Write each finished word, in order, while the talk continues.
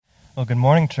Well, good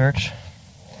morning, church.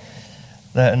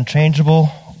 That unchangeable,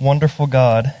 wonderful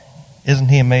God, isn't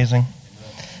He amazing?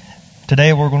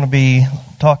 Today we're going to be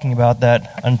talking about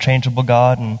that unchangeable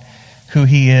God and who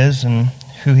He is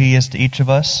to each of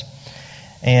us.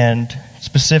 And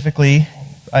specifically,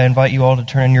 I invite you all to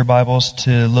turn in your Bibles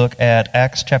to look at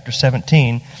Acts chapter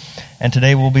 17. And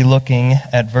today we'll be looking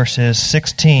at verses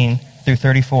 16 through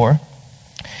 34.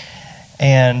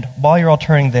 And while you're all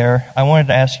turning there, I wanted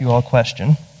to ask you all a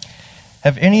question.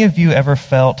 Have any of you ever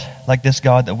felt like this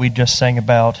God that we just sang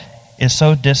about is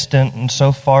so distant and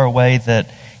so far away that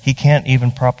He can't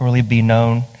even properly be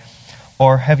known?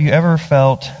 Or have you ever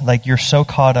felt like you're so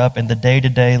caught up in the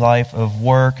day-to-day life of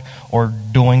work or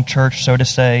doing church, so to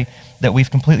say, that we've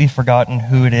completely forgotten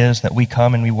who it is that we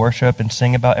come and we worship and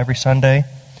sing about every Sunday?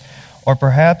 Or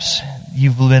perhaps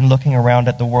you've been looking around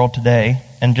at the world today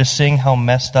and just seeing how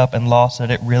messed up and lost that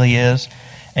it really is,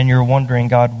 and you're wondering,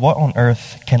 God, what on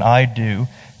earth can I do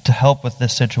to help with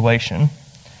this situation?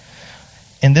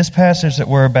 In this passage that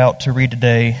we're about to read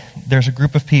today, there's a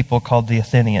group of people called the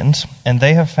Athenians, and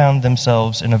they have found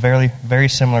themselves in a very, very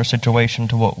similar situation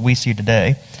to what we see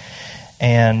today.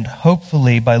 And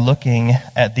hopefully by looking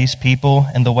at these people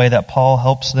and the way that Paul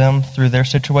helps them through their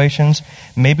situations,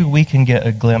 maybe we can get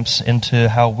a glimpse into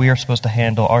how we are supposed to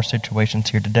handle our situations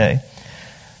here today.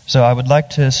 So I would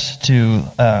like to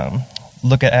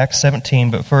look at Acts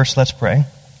 17, but first let's pray.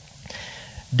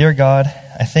 Dear God,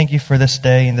 I thank you for this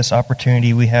day and this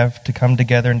opportunity we have to come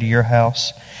together into your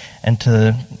house and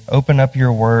to open up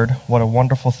your word. What a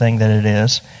wonderful thing that it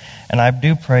is. And I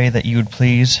do pray that you would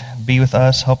please be with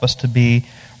us, help us to be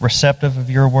receptive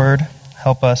of your word,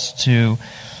 help us to,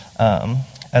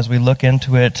 as we look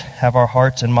into it, have our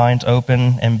hearts and minds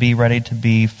open and be ready to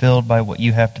be filled by what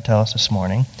you have to tell us this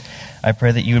morning. I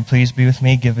pray that you would please be with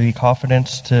me, give me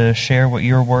confidence to share what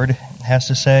your word has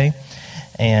to say,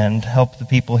 and help the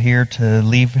people here to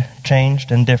leave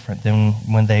changed and different than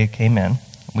when they came in.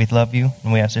 We love you,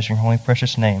 and we ask this in your holy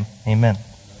precious name. Amen.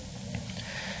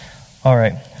 All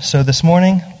right, so this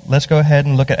morning, let's go ahead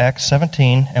and look at Acts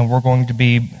 17, and we're going to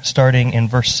be starting in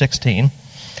verse 16.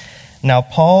 Now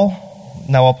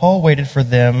while Paul waited for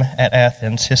them at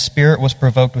Athens, his spirit was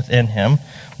provoked within him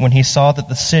when he saw that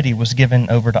the city was given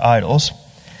over to idols.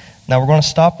 Now we're going to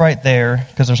stop right there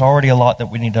because there's already a lot that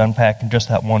we need to unpack in just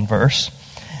that one verse.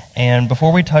 And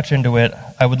before we touch into it,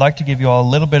 I would like to give you all a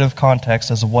little bit of context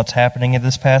as to what's happening in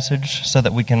this passage so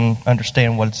that we can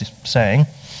understand what it's saying.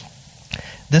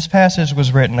 This passage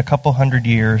was written a couple hundred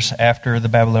years after the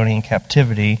Babylonian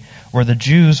captivity, where the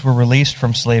Jews were released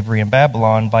from slavery in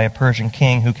Babylon by a Persian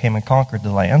king who came and conquered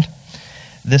the land.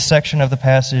 This section of the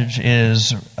passage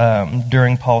is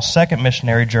during Paul's second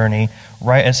missionary journey,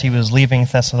 right as he was leaving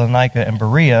Thessalonica and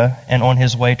Berea and on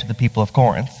his way to the people of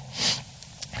Corinth.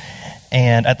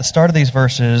 And at the start of these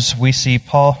verses, we see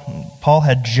Paul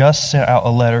had just sent out a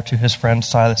letter to his friends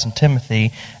Silas and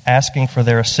Timothy, asking for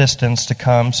their assistance to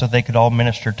come so they could all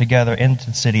minister together into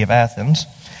the city of Athens.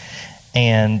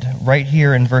 And right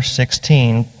here in verse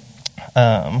 16,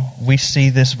 we see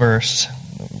in this verse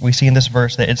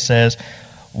that it says,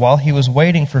 while he was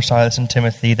waiting for Silas and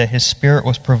Timothy, that his spirit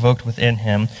was provoked within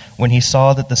him when he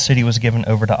saw that the city was given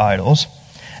over to idols.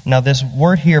 Now this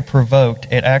word here, provoked,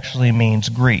 it actually means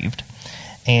grieved.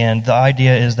 And the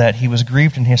idea is that he was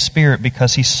grieved in his spirit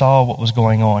because he saw what was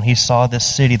going on. He saw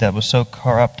this city that was so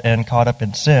corrupt and caught up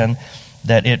in sin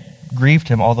that it grieved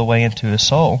him all the way into his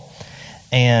soul.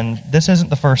 And this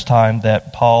isn't the first time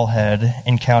that Paul had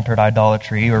encountered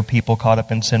idolatry or people caught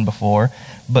up in sin before.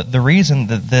 But the reason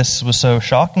that this was so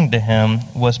shocking to him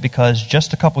was because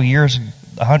just a couple years,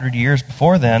 100 years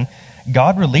before then,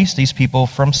 God released these people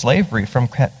from slavery, from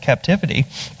captivity.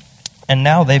 And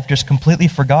now they've just completely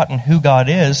forgotten who God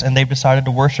is, and they've decided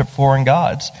to worship foreign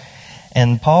gods.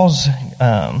 And Paul's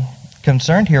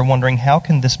concerned here, wondering, how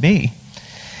can this be?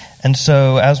 And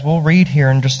so, as we'll read here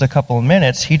in just a couple of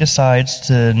minutes, he decides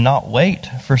to not wait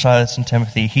for Silas and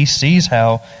Timothy. He sees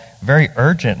how very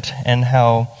urgent and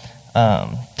how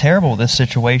terrible this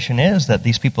situation is that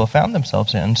these people have found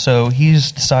themselves in. So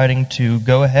he's deciding to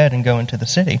go ahead and go into the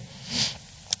city.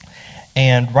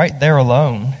 And right there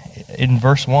alone, in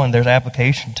verse 1, there's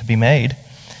application to be made.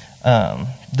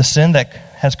 The sin that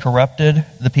has corrupted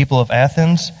the people of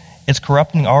Athens, it's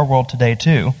corrupting our world today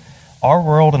too. Our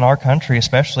world and our country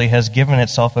especially has given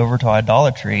itself over to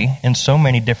idolatry in so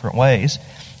many different ways.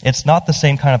 It's not the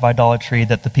same kind of idolatry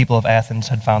that the people of Athens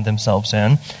had found themselves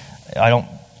in. I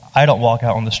don't walk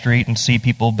out on the street and see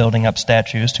people building up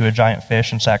statues to a giant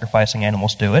fish and sacrificing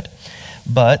animals to it.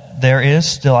 But there is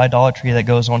still idolatry that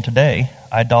goes on today.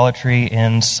 Idolatry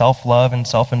in self-love and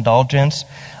self-indulgence.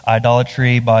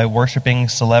 Idolatry by worshiping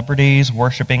celebrities,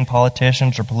 worshiping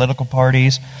politicians or political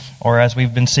parties, or as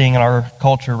we've been seeing in our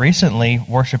culture recently,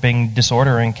 worshiping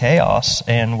disorder and chaos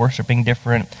and worshiping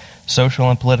different social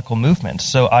and political movements.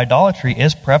 So idolatry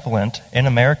is prevalent in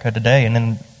America today and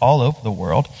in all over the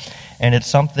world. And it's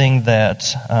something that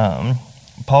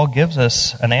Paul gives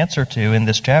us an answer to in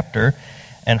this chapter.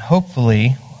 And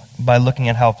hopefully, by looking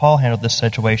at how Paul handled this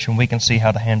situation, we can see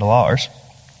how to handle ours.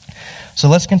 So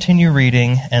let's continue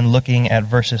reading and looking at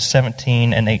verses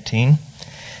 17 and 18.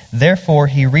 Therefore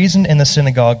he reasoned in the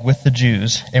synagogue with the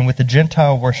Jews and with the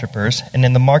Gentile worshippers, and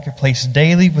in the marketplace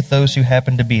daily with those who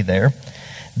happened to be there.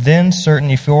 Then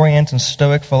certain Ephorians and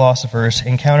Stoic philosophers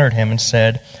encountered him and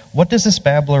said, "What does this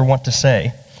babbler want to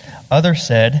say?" Others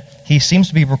said, "He seems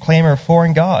to be a proclaimer of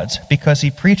foreign gods, because he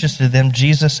preaches to them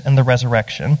Jesus and the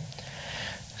resurrection."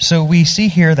 So we see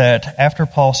here that after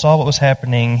Paul saw what was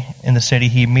happening in the city,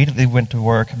 he immediately went to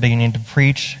work, beginning to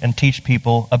preach and teach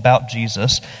people about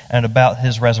Jesus and about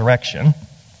his resurrection.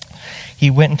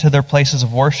 He went into their places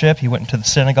of worship, he went into the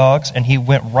synagogues, and he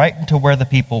went right into where the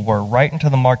people were, right into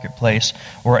the marketplace,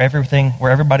 where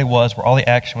everybody was, where all the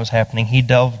action was happening. He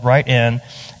delved right in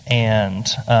and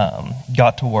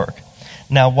got to work.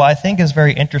 Now, what I think is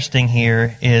very interesting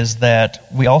here is that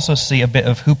we also see a bit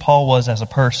of who Paul was as a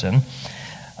person.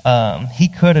 He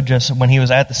could have just, when he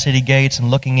was at the city gates and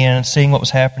looking in and seeing what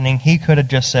was happening, he could have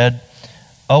just said,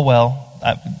 "Oh well,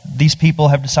 these people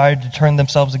have decided to turn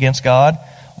themselves against God.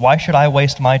 Why should I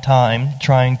waste my time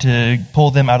trying to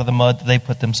pull them out of the mud that they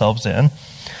put themselves in?"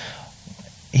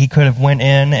 He could have went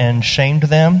in and shamed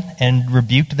them and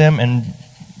rebuked them and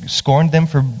scorned them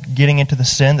for getting into the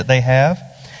sin that they have.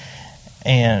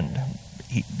 And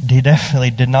he definitely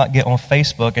did not get on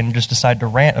Facebook and just decide to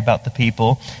rant about the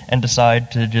people and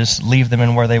decide to just leave them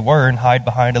in where they were and hide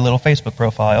behind a little Facebook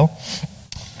profile.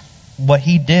 What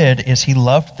he did is he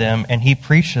loved them and he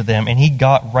preached to them, and he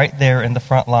got right there in the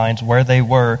front lines where they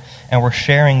were and were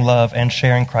sharing love and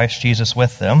sharing Christ Jesus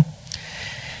with them.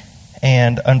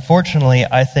 And unfortunately,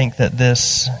 I think that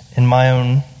this, in my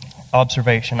own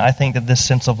observation, I think that this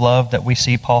sense of love that we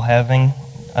see Paul having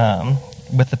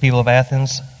with the people of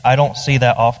Athens, I don't see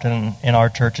that often in our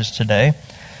churches today.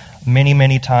 Many,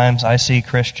 many times I see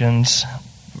Christians,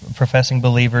 professing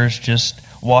believers, just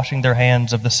washing their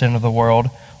hands of the sin of the world,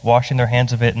 washing their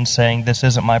hands of it and saying, "This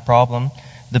isn't my problem.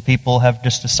 The people have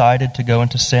just decided to go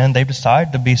into sin. They've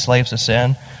decided to be slaves to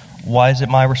sin. Why is it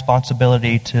my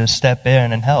responsibility to step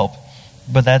in and help?"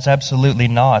 But that's absolutely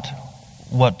not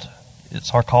what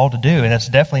it's our call to do, and that's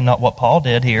definitely not what Paul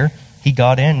did here. He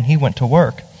got in and he went to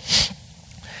work.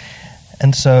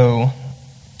 And so,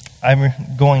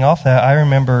 going off that, I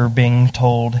remember being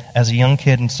told as a young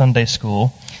kid in Sunday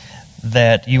school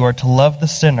that you are to love the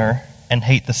sinner and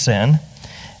hate the sin.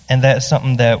 And that's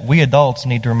something that we adults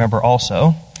need to remember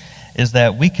also, is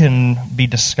that we can be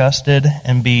disgusted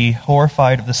and be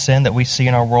horrified of the sin that we see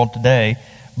in our world today,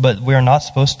 but we're not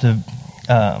supposed to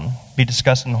be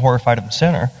disgusted and horrified of the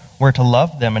sinner. We're to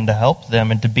love them and to help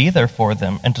them and to be there for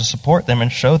them and to support them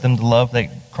and show them the love that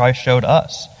Christ showed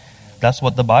us. That's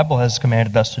what the Bible has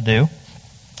commanded us to do.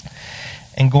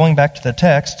 And going back to the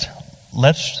text,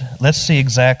 let's see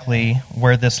exactly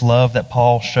where this love that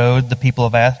Paul showed the people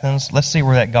of Athens, let's see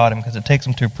where that got him, because it takes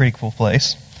him to a pretty cool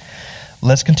place.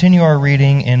 Let's continue our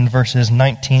reading in verses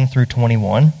 19 through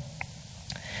 21.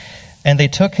 And they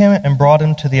took him and brought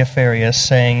him to the Ephorius,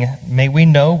 saying, "May we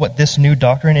know what this new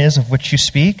doctrine is of which you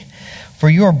speak?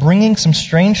 For you are bringing some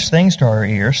strange things to our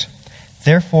ears.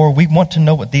 Therefore, we want to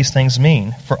know what these things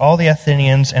mean. For all the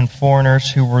Athenians and foreigners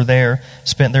who were there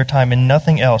spent their time in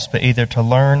nothing else but either to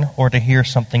learn or to hear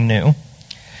something new."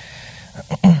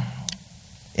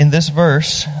 In this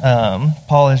verse,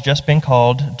 Paul has just been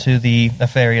called to the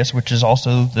Ephorius, which is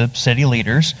also the city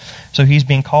leaders. So he's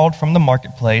being called from the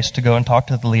marketplace to go and talk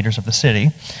to the leaders of the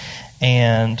city.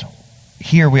 And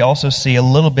here we also see a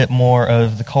little bit more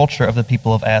of the culture of the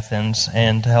people of Athens,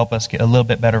 and to help us get a little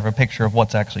bit better of a picture of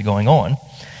what's actually going on.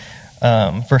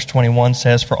 Verse 21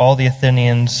 says, For all the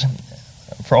Athenians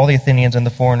and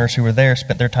the foreigners who were there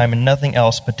spent their time in nothing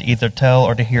else but to either tell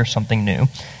or to hear something new.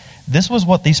 This was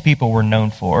what these people were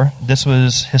known for. This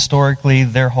was historically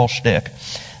their whole shtick.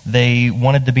 They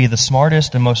wanted to be the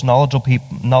smartest and most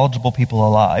knowledgeable people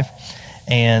alive,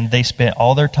 and they spent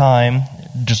all their time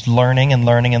just learning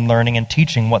and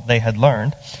teaching what they had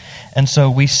learned. And so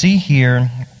we see here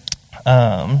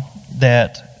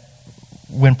that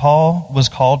when Paul was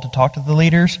called to talk to the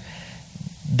leaders,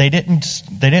 they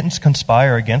didn't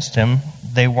conspire against him.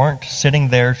 They weren't sitting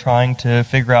there trying to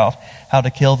figure out how to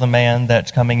kill the man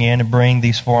that's coming in and bring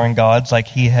these foreign gods like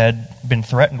he had been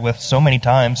threatened with so many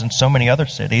times in so many other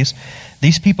cities.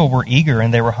 These people were eager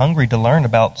and they were hungry to learn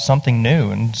about something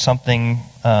new and something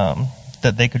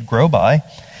that they could grow by.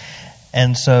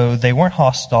 And so they weren't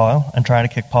hostile and trying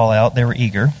to kick Paul out. They were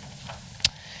eager.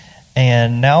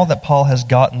 And now that Paul has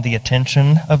gotten the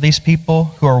attention of these people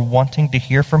who are wanting to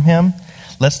hear from him,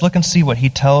 let's look and see what he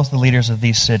tells the leaders of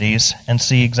these cities and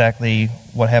see exactly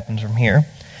what happens from here.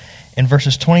 In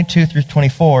verses 22 through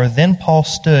 24, then Paul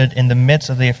stood in the midst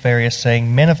of the Areopagus,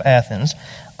 saying, "Men of Athens,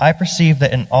 I perceive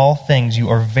that in all things you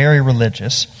are very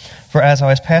religious. For as I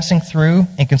was passing through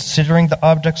and considering the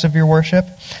objects of your worship,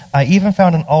 I even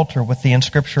found an altar with the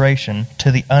inscription,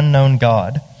 'To the unknown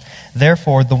God.'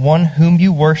 Therefore, the one whom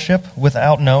you worship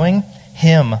without knowing,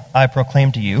 him I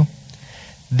proclaim to you."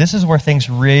 This is where things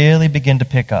really begin to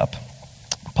pick up.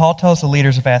 Paul tells the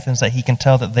leaders of Athens that he can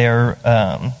tell that they're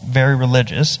very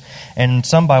religious, and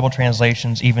some Bible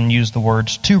translations even use the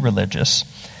words "too religious."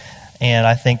 And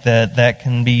I think that that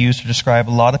can be used to describe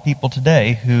a lot of people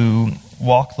today who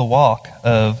walk the walk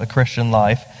of a Christian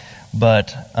life,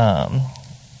 but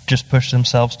just push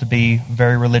themselves to be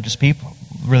very religious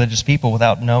people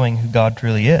without knowing who God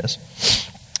truly is.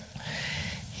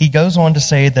 He goes on to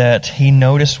say that he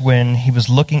noticed when he was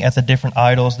looking at the different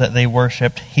idols that they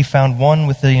worshipped, he found one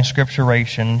with the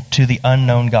inscription, "To the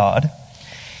unknown God."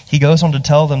 He goes on to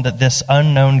tell them that this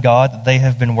unknown God that they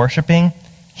have been worshiping,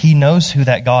 he knows who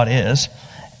that God is,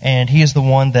 and he is the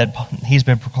one that he's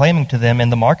been proclaiming to them in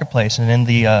the marketplace and in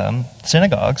the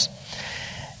synagogues.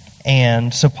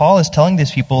 And so Paul is telling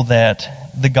these people that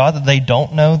the God that they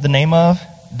don't know the name of,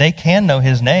 they can know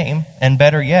his name, and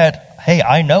better yet, hey,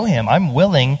 I know him. I'm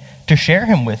willing to share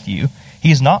him with you.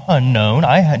 He's not unknown.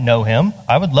 I know him.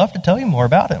 I would love to tell you more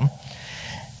about him.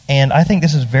 And I think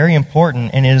this is very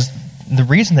important, and the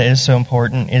reason that it is so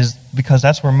important is because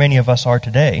that's where many of us are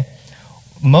today.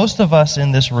 Most of us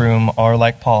in this room are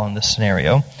like Paul in this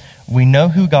scenario. We know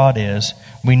who God is.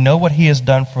 We know what he has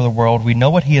done for the world. We know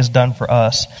what he has done for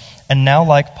us. And now,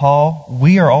 like Paul,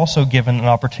 we are also given an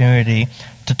opportunity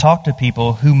to talk to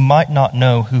people who might not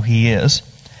know who he is.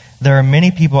 There are many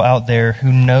people out there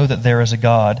who know that there is a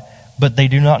God, but they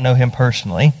do not know him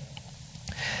personally.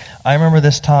 I remember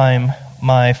this time,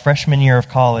 my freshman year of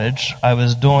college, I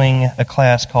was doing a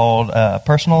class called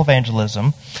Personal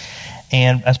Evangelism.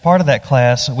 And as part of that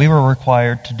class, we were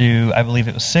required to do, I believe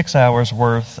it was 6 hours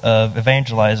worth of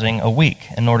evangelizing a week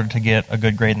in order to get a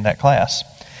good grade in that class.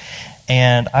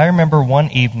 And I remember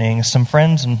one evening, some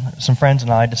friends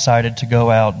and I decided to go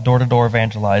out door-to-door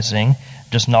evangelizing,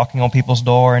 just knocking on people's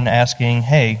door and asking,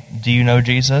 "Hey, do you know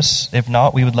Jesus? If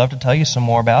not, we would love to tell you some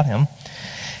more about him."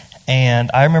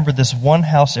 And I remember this one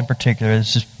house in particular,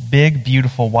 this big,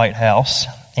 beautiful white house,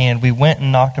 and we went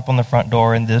and knocked up on the front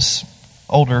door, and this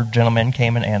older gentleman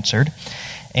came and answered.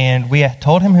 And we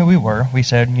told him who we were. We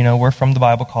said, we're from the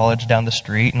Bible college down the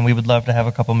street, and we would love to have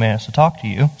a couple minutes to talk to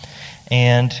you.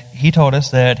 And he told us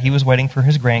that he was waiting for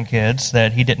his grandkids,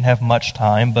 that he didn't have much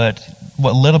time, but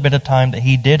what little bit of time that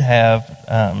he did have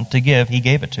to give, he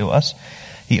gave it to us.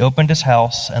 He opened his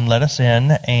house and let us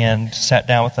in and sat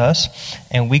down with us,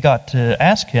 and we got to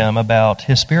ask him about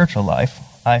his spiritual life.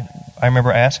 I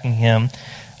remember asking him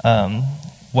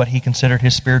what he considered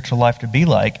his spiritual life to be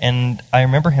like, and I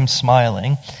remember him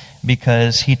smiling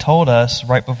because he told us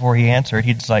right before he answered,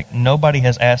 he's like, "Nobody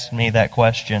has asked me that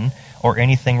question or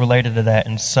anything related to that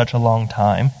in such a long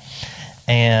time."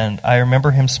 And I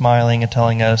remember him smiling and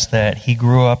telling us that he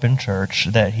grew up in church,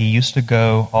 that he used to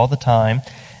go all the time,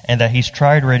 and that he's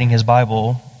tried reading his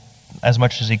Bible as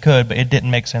much as he could, but it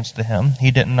didn't make sense to him.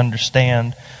 He didn't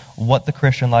understand what the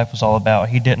Christian life was all about.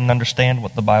 He didn't understand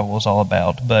what the Bible was all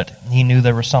about, but he knew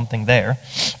there was something there.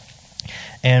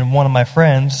 And one of my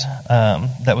friends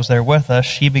that was there with us,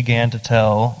 she began to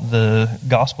tell the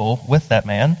gospel with that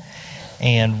man.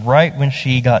 And right when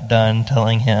she got done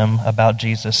telling him about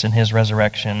Jesus and his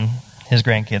resurrection, his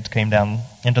grandkids came down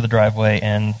into the driveway,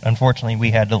 and unfortunately we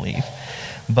had to leave.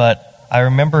 But I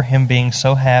remember him being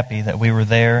so happy that we were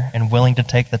there and willing to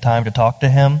take the time to talk to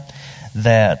him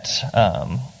that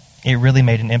it really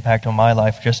made an impact on my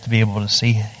life just to be able to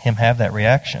see him have that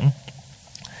reaction.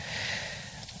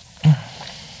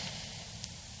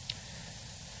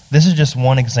 This is just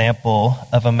one example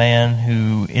of a man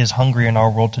who is hungry in our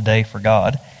world today for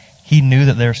God. He knew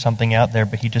that there's something out there,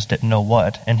 but he just didn't know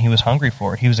what, and he was hungry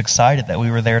for it. He was excited that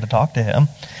we were there to talk to him.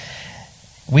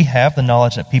 We have the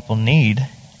knowledge that people need,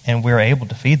 and we're able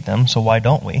to feed them, so why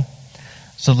don't we?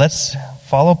 So let's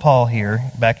follow Paul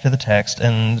here, back to the text,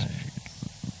 and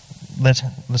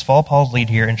let's follow Paul's lead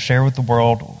here and share with the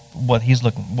world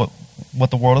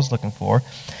what the world is looking for.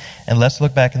 And let's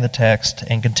look back in the text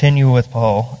and continue with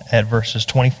Paul at verses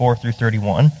 24 through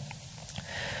 31.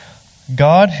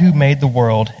 God, who made the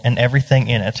world and everything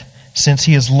in it, since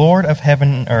he is Lord of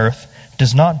heaven and earth,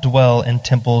 does not dwell in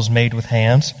temples made with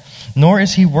hands, nor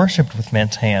is he worshipped with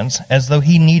men's hands, as though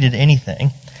he needed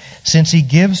anything, since he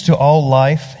gives to all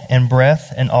life and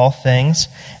breath and all things,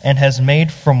 and has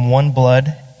made from one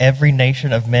blood every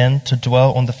nation of men to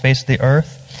dwell on the face of the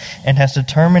earth, and has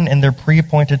determined in their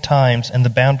pre-appointed times and the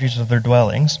boundaries of their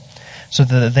dwellings, so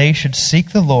that they should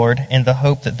seek the Lord in the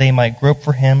hope that they might grope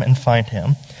for him and find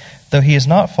him, though he is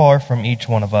not far from each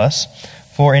one of us.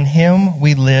 For in him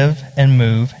we live and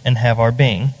move and have our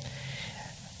being.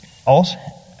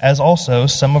 As also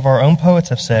some of our own poets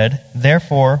have said,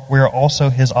 therefore we are also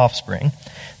his offspring.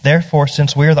 Therefore,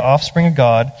 since we are the offspring of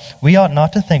God, we ought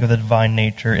not to think of the divine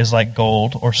nature as like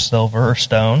gold or silver or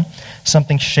stone,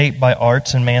 something shaped by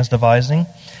arts and man's devising.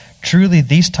 Truly,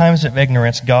 these times of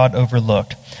ignorance God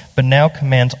overlooked, but now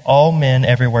commands all men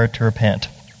everywhere to repent,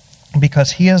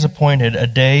 because he has appointed a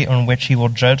day on which he will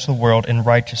judge the world in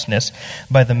righteousness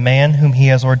by the man whom he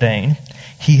has ordained.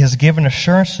 He has given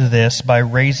assurance to this by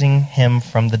raising him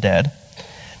from the dead.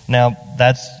 Now,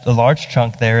 that's a large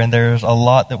chunk there, and there's a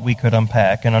lot that we could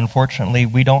unpack. And unfortunately,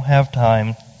 we don't have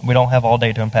time. We don't have all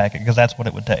day to unpack it, because that's what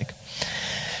it would take.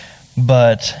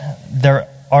 But there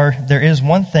is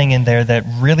one thing in there that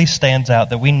really stands out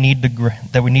that we need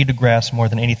to grasp more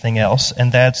than anything else,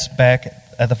 and that's back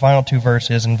at the final two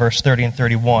verses in verse 30 and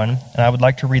 31. And I would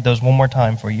like to read those one more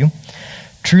time for you.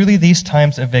 Truly, these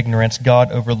times of ignorance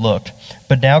God overlooked,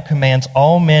 but now commands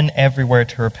all men everywhere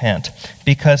to repent,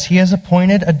 because he has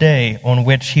appointed a day on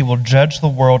which he will judge the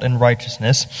world in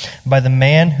righteousness by the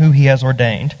man who he has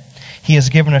ordained. He has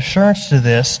given assurance to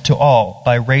this to all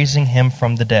by raising him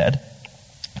from the dead.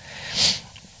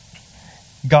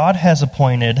 God has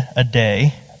appointed a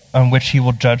day on which he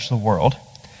will judge the world.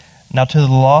 Now, to the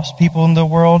lost people in the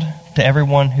world, to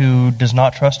everyone who does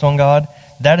not trust on God,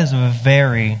 that is a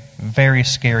very, very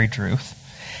scary truth.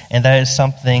 And that is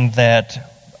something that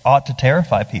ought to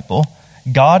terrify people.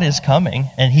 God is coming,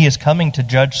 and he is coming to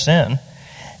judge sin.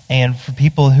 And for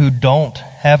people who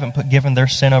haven't given their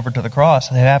sin over to the cross,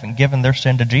 they haven't given their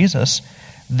sin to Jesus,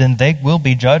 then they will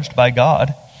be judged by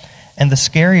God. And the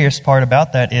scariest part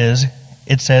about that is,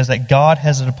 it says that God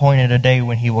has appointed a day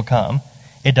when he will come.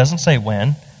 It doesn't say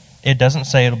when. It doesn't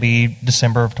say it'll be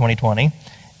December of 2020.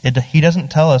 He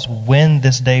doesn't tell us when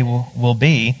this day will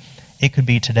be. It could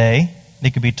be today.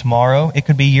 It could be tomorrow. It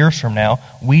could be years from now.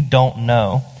 We don't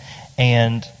know.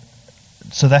 And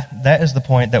so that is the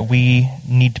point that we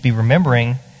need to be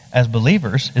remembering as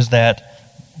believers, is that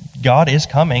God is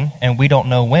coming and we don't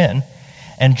know when.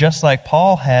 And just like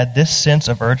Paul had this sense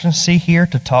of urgency here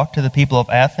to talk to the people of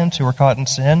Athens who were caught in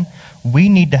sin, we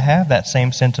need to have that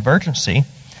same sense of urgency.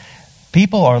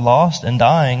 People are lost and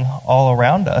dying all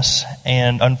around us,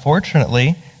 and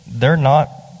unfortunately, they're not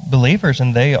believers,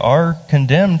 and they are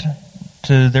condemned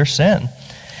to their sin.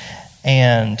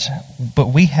 But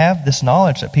we have this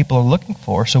knowledge that people are looking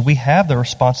for, so we have the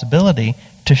responsibility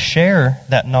to share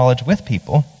that knowledge with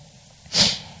people.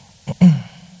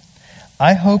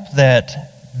 I hope that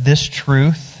this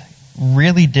truth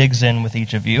really digs in with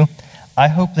each of you. I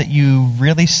hope that you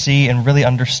really see and really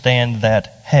understand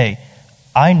that, hey,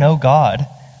 I know God.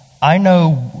 I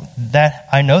know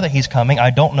that he's coming. I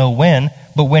don't know when,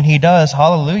 but when he does,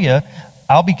 hallelujah,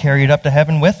 I'll be carried up to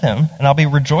heaven with him, and I'll be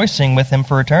rejoicing with him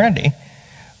for eternity.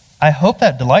 I hope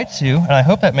that delights you, and I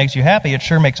hope that makes you happy. It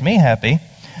sure makes me happy.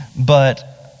 But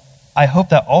I hope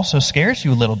that also scares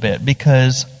you a little bit,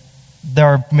 because there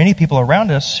are many people around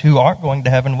us who aren't going to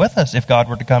heaven with us if God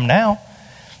were to come now.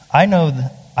 I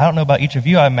don't know about each of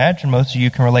you. I imagine most of you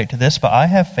can relate to this, but I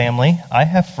have family, I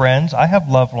have friends, I have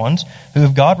loved ones who,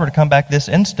 if God were to come back this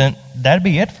instant, that'd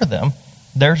be it for them.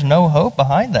 There's no hope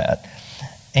behind that.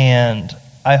 And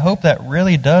I hope that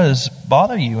really does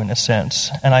bother you in a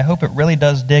sense. And I hope it really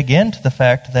does dig into the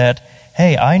fact that,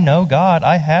 hey, I know God.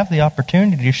 I have the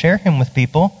opportunity to share him with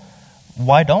people.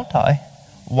 Why don't I?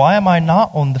 Why am I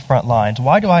not on the front lines?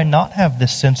 Why do I not have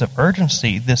this sense of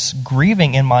urgency, this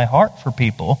grieving in my heart for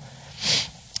people?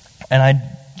 And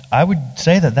I would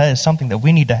say that is something that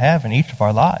we need to have in each of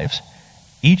our lives.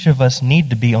 Each of us need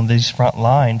to be on these front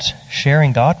lines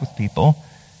sharing God with people,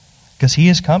 because he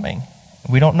is coming.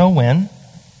 We don't know when,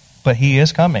 but he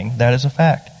is coming. That is a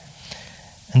fact.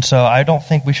 And so I don't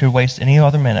think we should waste any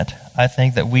other minute. I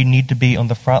think that we need to be on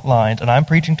the front lines. And I'm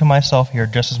preaching to myself here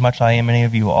just as much as I am any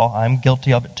of you all. I'm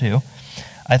guilty of it too.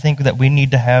 I think that we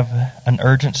need to have an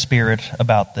urgent spirit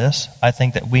about this. I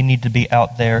think that we need to be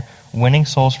out there winning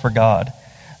souls for God.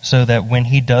 so that when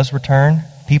he does return,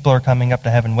 people are coming up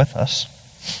to heaven with us.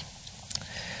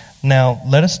 Now,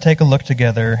 let us take a look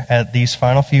together at these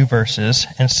final few verses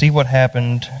and see what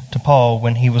happened to Paul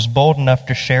when he was bold enough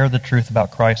to share the truth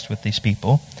about Christ with these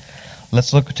people.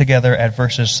 Let's look together at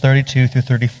verses 32 through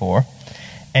 34.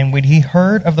 And when he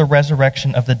heard of the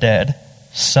resurrection of the dead,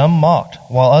 some mocked,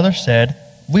 while others said,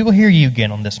 "We will hear you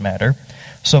again on this matter."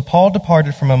 So Paul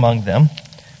departed from among them.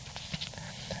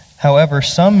 However,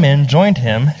 some men joined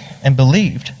him and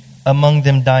believed, among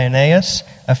them Dionysius,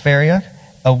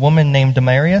 a woman named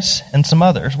Damaris, and some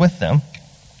others with them.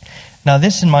 Now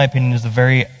this, in my opinion, is the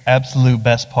very absolute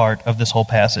best part of this whole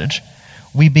passage.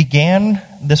 We began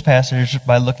this passage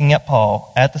by looking at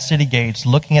Paul at the city gates,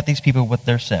 looking at these people with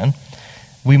their sin.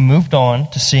 We moved on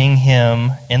to seeing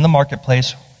him in the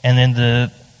marketplace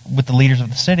and with the leaders of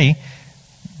the city,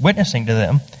 witnessing to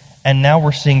them. And now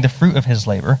we're seeing the fruit of his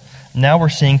labor. Now we're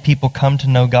seeing people come to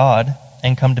know God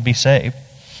and come to be saved.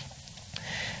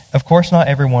 Of course, not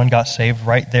everyone got saved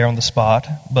right there on the spot,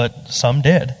 but some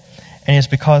did. And it's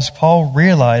because Paul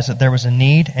realized that there was a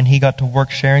need, and he got to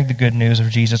work sharing the good news of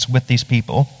Jesus with these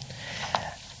people.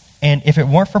 And if it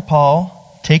weren't for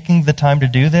Paul taking the time to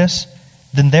do this,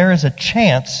 then there is a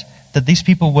chance that these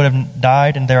people would have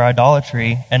died in their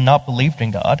idolatry and not believed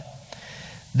in God.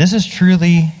 This is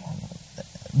truly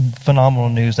phenomenal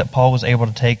news that Paul was able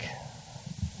to take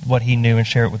what he knew and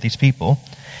share it with these people.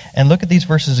 And look at these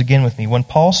verses again with me. When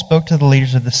Paul spoke to the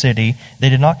leaders of the city, they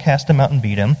did not cast him out and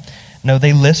beat him. No,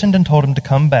 they listened and told him to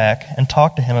come back and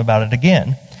talk to him about it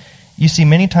again. You see,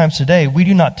 many times today, we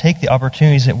do not take the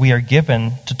opportunities that we are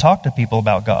given to talk to people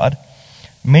about God.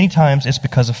 Many times it's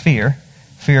because of fear.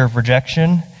 Fear of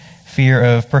rejection, fear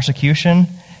of persecution,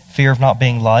 fear of not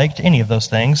being liked, any of those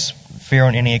things, fear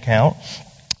on any account.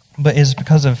 But it's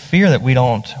because of fear that we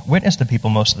don't witness to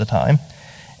people most of the time.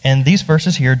 And these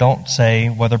verses here don't say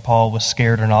whether Paul was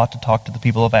scared or not to talk to the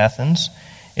people of Athens.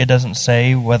 It doesn't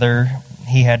say whether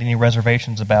he had any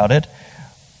reservations about it.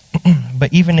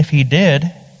 But even if he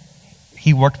did,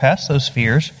 he worked past those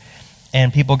fears,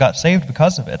 and people got saved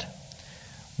because of it.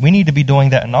 We need to be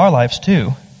doing that in our lives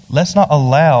too. Let's not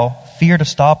allow fear to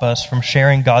stop us from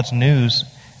sharing God's news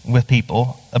with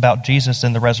people about Jesus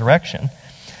and the resurrection.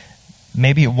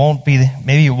 Maybe it won't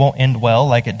end well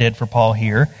like it did for Paul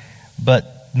here,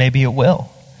 but maybe it will.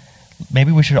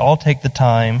 Maybe we should all take the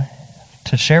time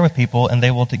to share with people, and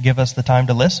they will give us the time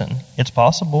to listen. It's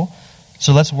possible.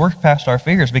 So let's work past our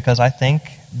fears, because I think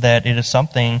that it is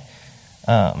something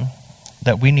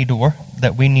that we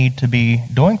need to be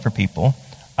doing for people.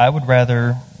 I would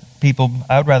rather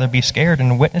be scared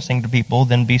and witnessing to people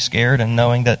than be scared and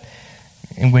knowing that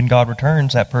when God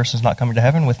returns, that person's not coming to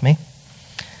heaven with me.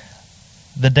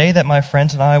 The day that my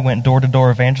friends and I went door to door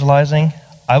evangelizing,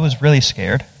 I was really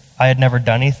scared. I had never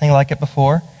done anything like it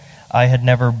before. I had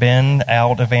never been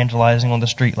out evangelizing on the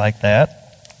street like that.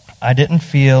 I didn't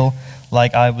feel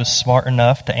like I was smart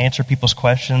enough to answer people's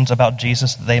questions about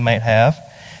Jesus that they might have.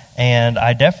 And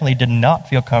I definitely did not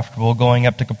feel comfortable going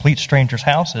up to complete strangers'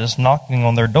 houses, knocking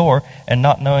on their door, and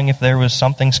not knowing if there was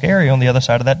something scary on the other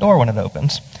side of that door when it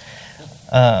opens.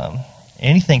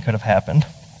 Anything could have happened.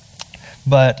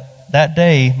 But that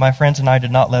day, my friends and I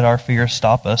did not let our fears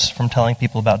stop us from telling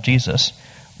people about Jesus.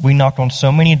 We knocked on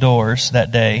so many doors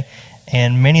that day,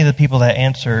 and many of the people that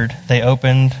answered, they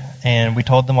opened, and we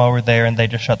told them while we were there, and they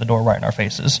just shut the door right in our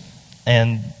faces.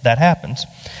 And that happens.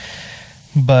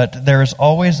 But there is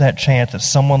always that chance that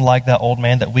someone like that old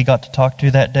man that we got to talk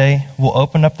to that day will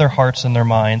open up their hearts and their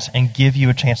minds and give you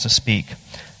a chance to speak.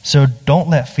 So don't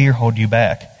let fear hold you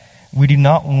back. We do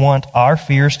not want our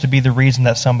fears to be the reason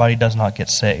that somebody does not get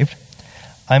saved.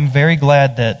 I'm very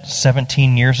glad that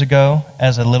 17 years ago,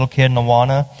 as a little kid in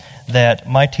Awana, that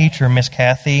my teacher, Miss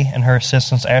Kathy, and her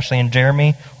assistants, Ashley and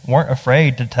Jeremy, weren't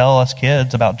afraid to tell us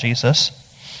kids about Jesus.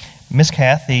 Miss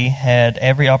Kathy had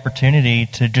every opportunity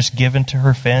to just give into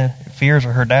her fears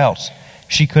or her doubts.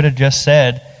 She could have just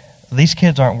said, these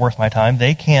kids aren't worth my time.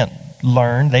 They can't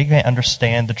learn. They can't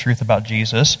understand the truth about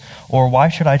Jesus. Or why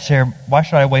should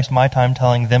I waste my time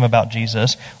telling them about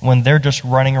Jesus when they're just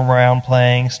running around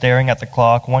playing, staring at the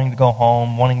clock, wanting to go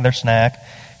home, wanting their snack?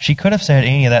 She could have said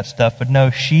any of that stuff, but no,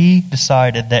 she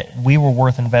decided that we were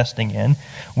worth investing in.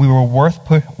 We were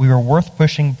worth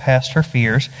pushing past her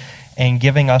fears and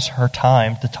giving us her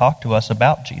time to talk to us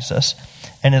about Jesus.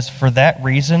 And it's for that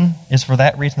reason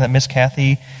that Miss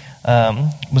Kathy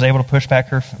was able to push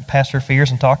past her fears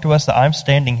and talk to us, that I'm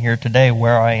standing here today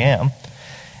where I am.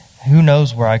 Who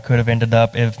knows where I could have ended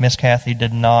up if Miss Kathy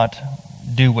did not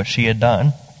do what she had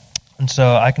done. And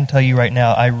so I can tell you right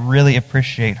now, I really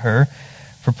appreciate her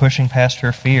for pushing past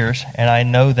her fears, and I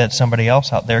know that somebody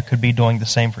else out there could be doing the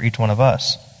same for each one of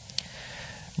us.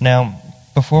 Now,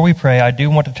 before we pray, I do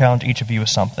want to challenge each of you with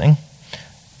something.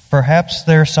 Perhaps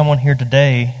there's someone here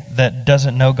today that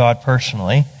doesn't know God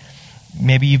personally.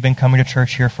 Maybe you've been coming to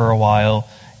church here for a while,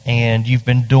 and you've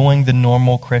been doing the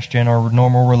normal Christian or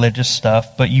normal religious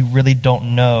stuff, but you really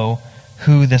don't know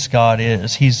who this God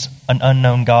is. He's an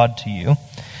unknown God to you.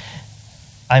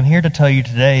 I'm here to tell you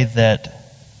today that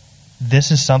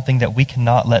this is something that we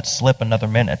cannot let slip another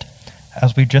minute.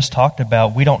 As we just talked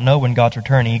about, we don't know when God's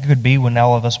returning. It could be when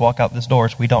all of us walk out these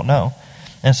doors. We don't know.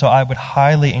 And so I would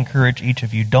highly encourage each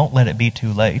of you, don't let it be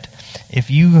too late.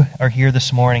 If you are here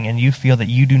this morning and you feel that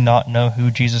you do not know who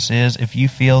Jesus is, if you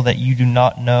feel that you do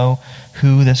not know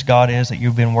who this God is that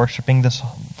you've been worshiping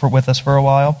with us for a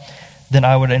while, then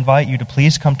I would invite you to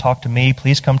please come talk to me.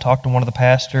 Please come talk to one of the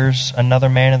pastors, another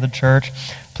man in the church.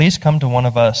 Please come to one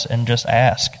of us and just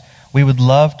ask. We would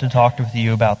love to talk with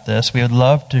you about this. We would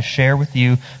love to share with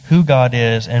you who God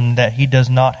is and that He does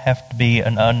not have to be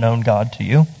an unknown God to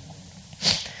you.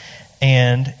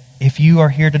 And if you are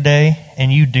here today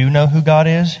and you do know who God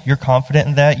is, you're confident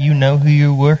in that, you know who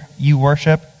you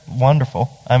worship, wonderful.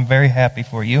 I'm very happy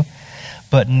for you.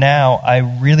 But now I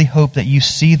really hope that you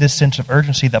see this sense of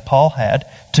urgency that Paul had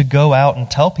to go out and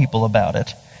tell people about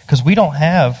it. Because we don't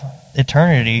have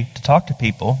eternity to talk to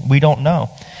people. We don't know.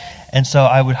 And so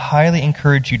I would highly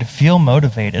encourage you to feel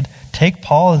motivated. Take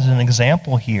Paul as an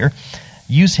example here.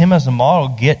 Use him as a model.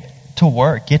 Get to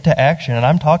work. Get to action. And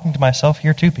I'm talking to myself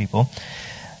here too, people.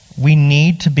 We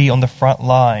need to be on the front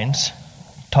lines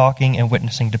talking and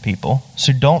witnessing to people.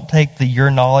 So don't take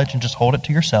your knowledge and just hold it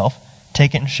to yourself.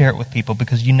 Take it and share it with people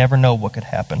because you never know what could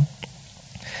happen.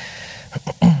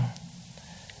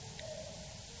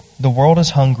 The world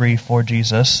is hungry for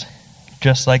Jesus.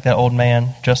 Just like that old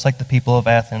man, just like the people of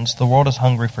Athens, the world is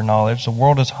hungry for knowledge. The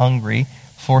world is hungry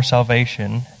for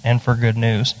salvation and for good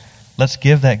news. Let's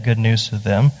give that good news to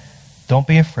them. Don't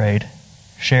be afraid.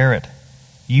 Share it.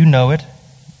 You know it.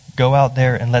 Go out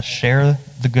there and let's share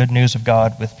the good news of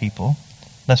God with people.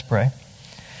 Let's pray.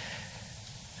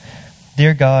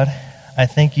 Dear God, I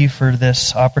thank you for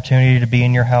this opportunity to be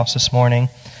in your house this morning.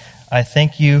 I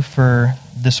thank you for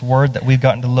this word that we've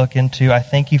gotten to look into. I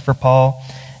thank you for Paul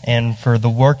and for the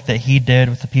work that he did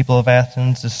with the people of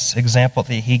Athens, this example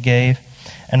that he gave.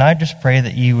 And I just pray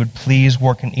that you would please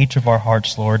work in each of our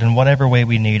hearts, Lord, in whatever way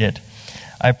we need it.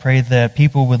 I pray that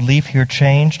people would leave here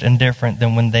changed and different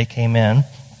than when they came in.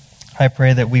 I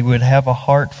pray that we would have a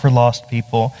heart for lost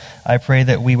people. I pray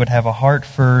that we would have a heart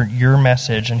for your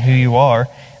message and who you are.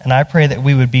 And I pray that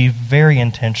we would be very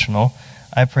intentional.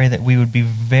 I pray that we would be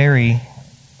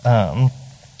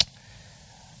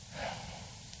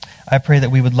I pray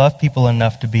that we would love people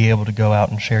enough to be able to go out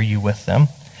and share you with them.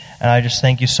 And I just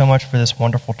thank you so much for this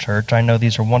wonderful church. I know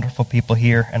these are wonderful people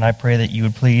here, and I pray that you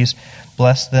would please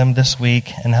bless them this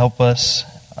week and help us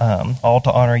all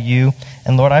to honor you.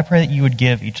 And Lord, I pray that you would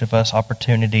give each of us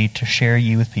opportunity to share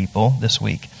you with people this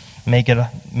week. Make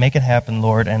it happen,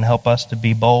 Lord, and help us to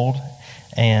be bold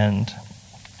and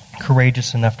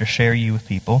courageous enough to share you with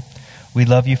people. We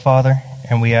love you, Father,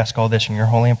 and we ask all this in your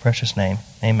holy and precious name.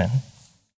 Amen.